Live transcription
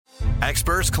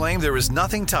Experts claim there is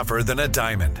nothing tougher than a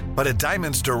diamond. But at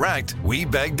Diamonds Direct, we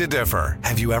beg to differ.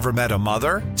 Have you ever met a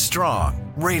mother? Strong,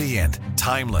 radiant,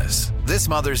 timeless. This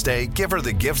Mother's Day, give her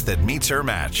the gift that meets her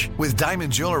match. With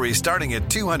diamond jewelry starting at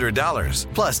 $200.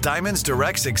 Plus Diamonds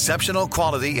Direct's exceptional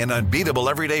quality and unbeatable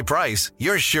everyday price,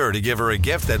 you're sure to give her a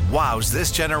gift that wows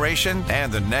this generation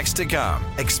and the next to come.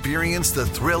 Experience the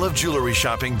thrill of jewelry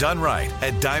shopping done right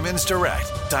at Diamonds Direct.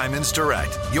 Diamonds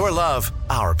Direct. Your love,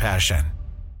 our passion.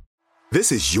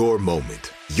 This is your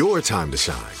moment, your time to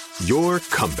shine, your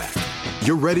comeback.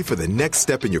 You're ready for the next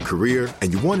step in your career,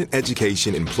 and you want an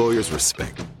education employers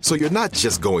respect. So you're not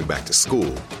just going back to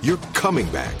school, you're coming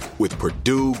back with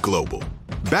Purdue Global.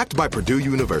 Backed by Purdue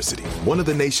University, one of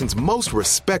the nation's most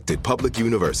respected public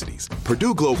universities,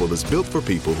 Purdue Global is built for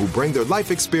people who bring their life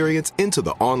experience into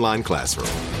the online classroom.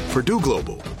 Purdue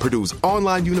Global, Purdue's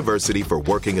online university for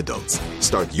working adults.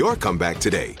 Start your comeback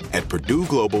today at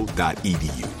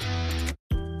purdueglobal.edu.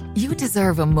 You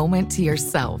deserve a moment to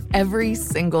yourself every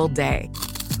single day.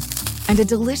 And a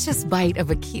delicious bite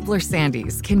of a Keebler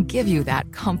Sandies can give you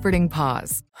that comforting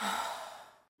pause.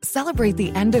 Celebrate the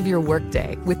end of your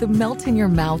workday with the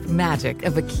melt-in-your-mouth magic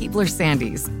of a Keebler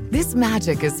Sandies. This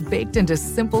magic is baked into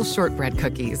simple shortbread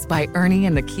cookies by Ernie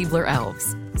and the Keebler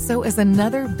Elves. So as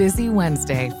another busy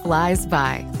Wednesday flies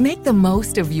by, make the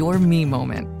most of your me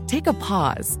moment. Take a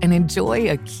pause and enjoy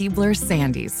a Keebler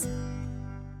Sandies.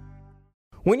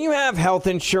 When you have health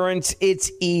insurance,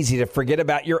 it's easy to forget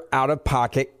about your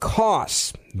out-of-pocket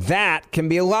costs. That can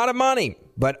be a lot of money,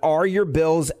 but are your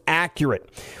bills accurate?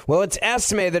 Well, it's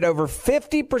estimated that over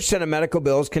 50% of medical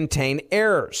bills contain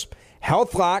errors.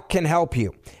 HealthLock can help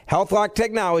you. HealthLock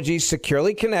technology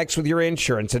securely connects with your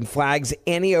insurance and flags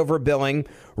any overbilling,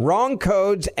 wrong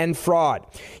codes, and fraud.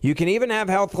 You can even have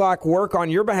HealthLock work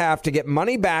on your behalf to get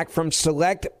money back from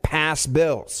select past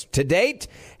bills. To date,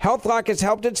 HealthLock has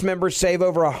helped its members save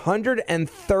over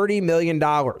 $130 million.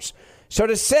 So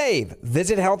to save,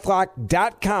 visit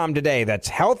healthlock.com today. That's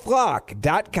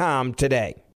healthlock.com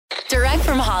today. Direct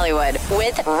from Hollywood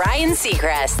with Ryan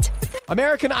Seacrest.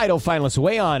 American Idol finalist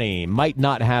Wayani might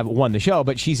not have won the show,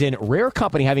 but she's in rare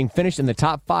company, having finished in the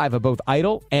top 5 of both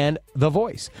Idol and The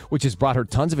Voice, which has brought her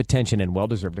tons of attention and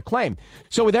well-deserved acclaim.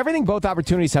 So with everything both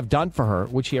opportunities have done for her,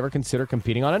 would she ever consider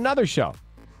competing on another show?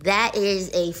 That is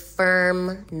a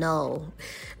firm no.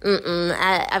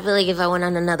 I feel like if I went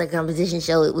on another competition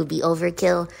show, it would be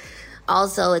overkill.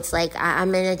 Also, it's like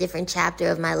I'm in a different chapter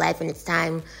of my life, and it's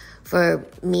time for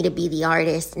me to be the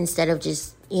artist instead of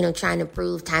just, trying to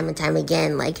prove time and time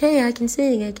again, like, hey, I can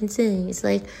sing. It's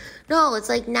like, no, it's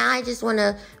like now I just want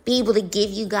to be able to give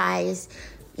you guys,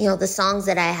 the songs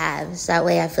that I have. So that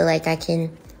way I feel like I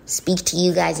can speak to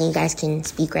you guys and you guys can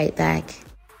speak right back.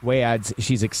 Way adds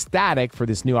she's ecstatic for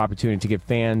this new opportunity to give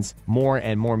fans more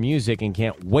and more music and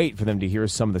can't wait for them to hear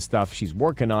some of the stuff she's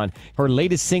working on. Her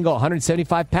latest single,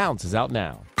 175 Pounds, is out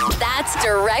now. That's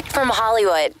direct from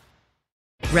Hollywood.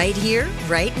 Right here,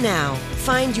 right now.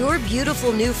 Find your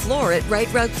beautiful new floor at Right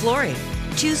Rug Flooring.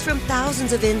 Choose from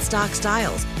thousands of in-stock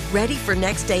styles, ready for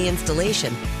next day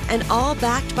installation, and all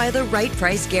backed by the right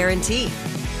price guarantee.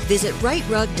 Visit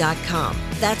rightrug.com.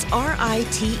 That's RITERUG.com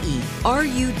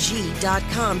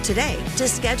today to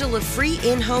schedule a free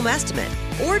in-home estimate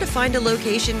or to find a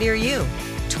location near you.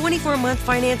 24-month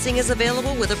financing is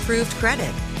available with approved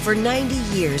credit. For 90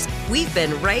 years, we've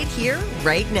been right here,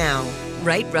 right now.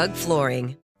 Right Rug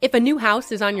Flooring. If a new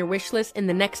house is on your wish list in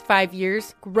the next 5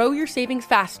 years, grow your savings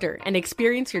faster and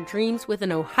experience your dreams with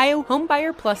an Ohio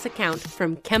Homebuyer Plus account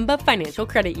from Kemba Financial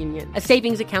Credit Union. A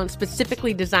savings account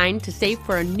specifically designed to save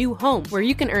for a new home where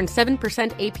you can earn 7%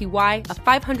 APY, a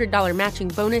 $500 matching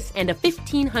bonus, and a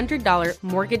 $1,500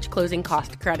 mortgage closing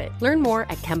cost credit. Learn more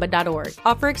at Kemba.org.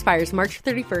 Offer expires March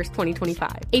 31st,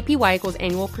 2025. APY equals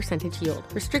annual percentage yield.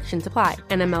 Restrictions apply.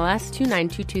 NMLS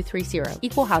 292230.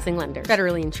 Equal housing lender.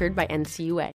 Federally insured by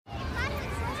NCUA.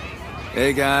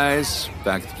 Hey guys,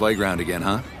 back at the playground again,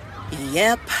 huh?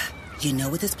 Yep. You know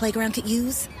what this playground could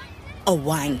use? A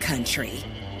wine country.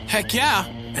 Heck yeah,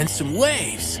 and some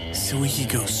waves so we could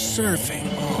go surfing.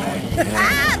 Oh,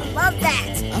 yeah. Love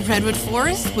that. A redwood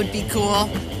forest would be cool.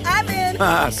 I'm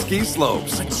in. Ski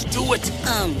slopes. Let's do it.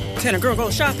 Can a girl go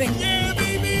shopping? Yeah,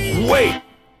 baby. Wait.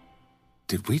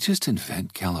 Did we just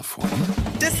invent California?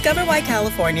 Discover why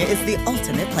California is the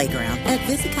ultimate playground at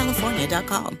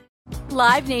visitcalifornia.com.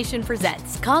 Live Nation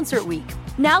presents Concert Week.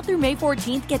 Now through May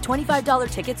 14th, get $25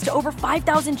 tickets to over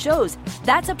 5,000 shows.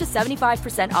 That's up to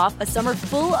 75% off a summer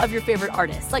full of your favorite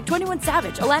artists like 21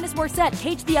 Savage, Alanis Morissette,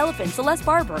 Cage the Elephant, Celeste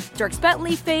Barber, Dierks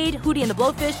Bentley, Fade, Hootie and the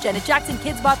Blowfish, Janet Jackson,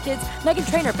 Kids Bop Kids, Meghan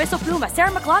Trainor, Peso Pluma,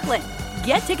 Sarah McLachlan.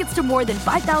 Get tickets to more than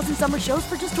 5,000 summer shows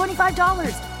for just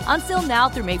 $25. Until now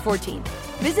through May 14th.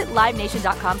 Visit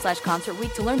LiveNation.com/Concert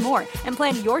Week to learn more and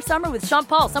plan your summer with Sean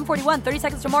Paul, Sum 41, 30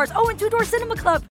 Seconds to Mars, and Two Door Cinema Club.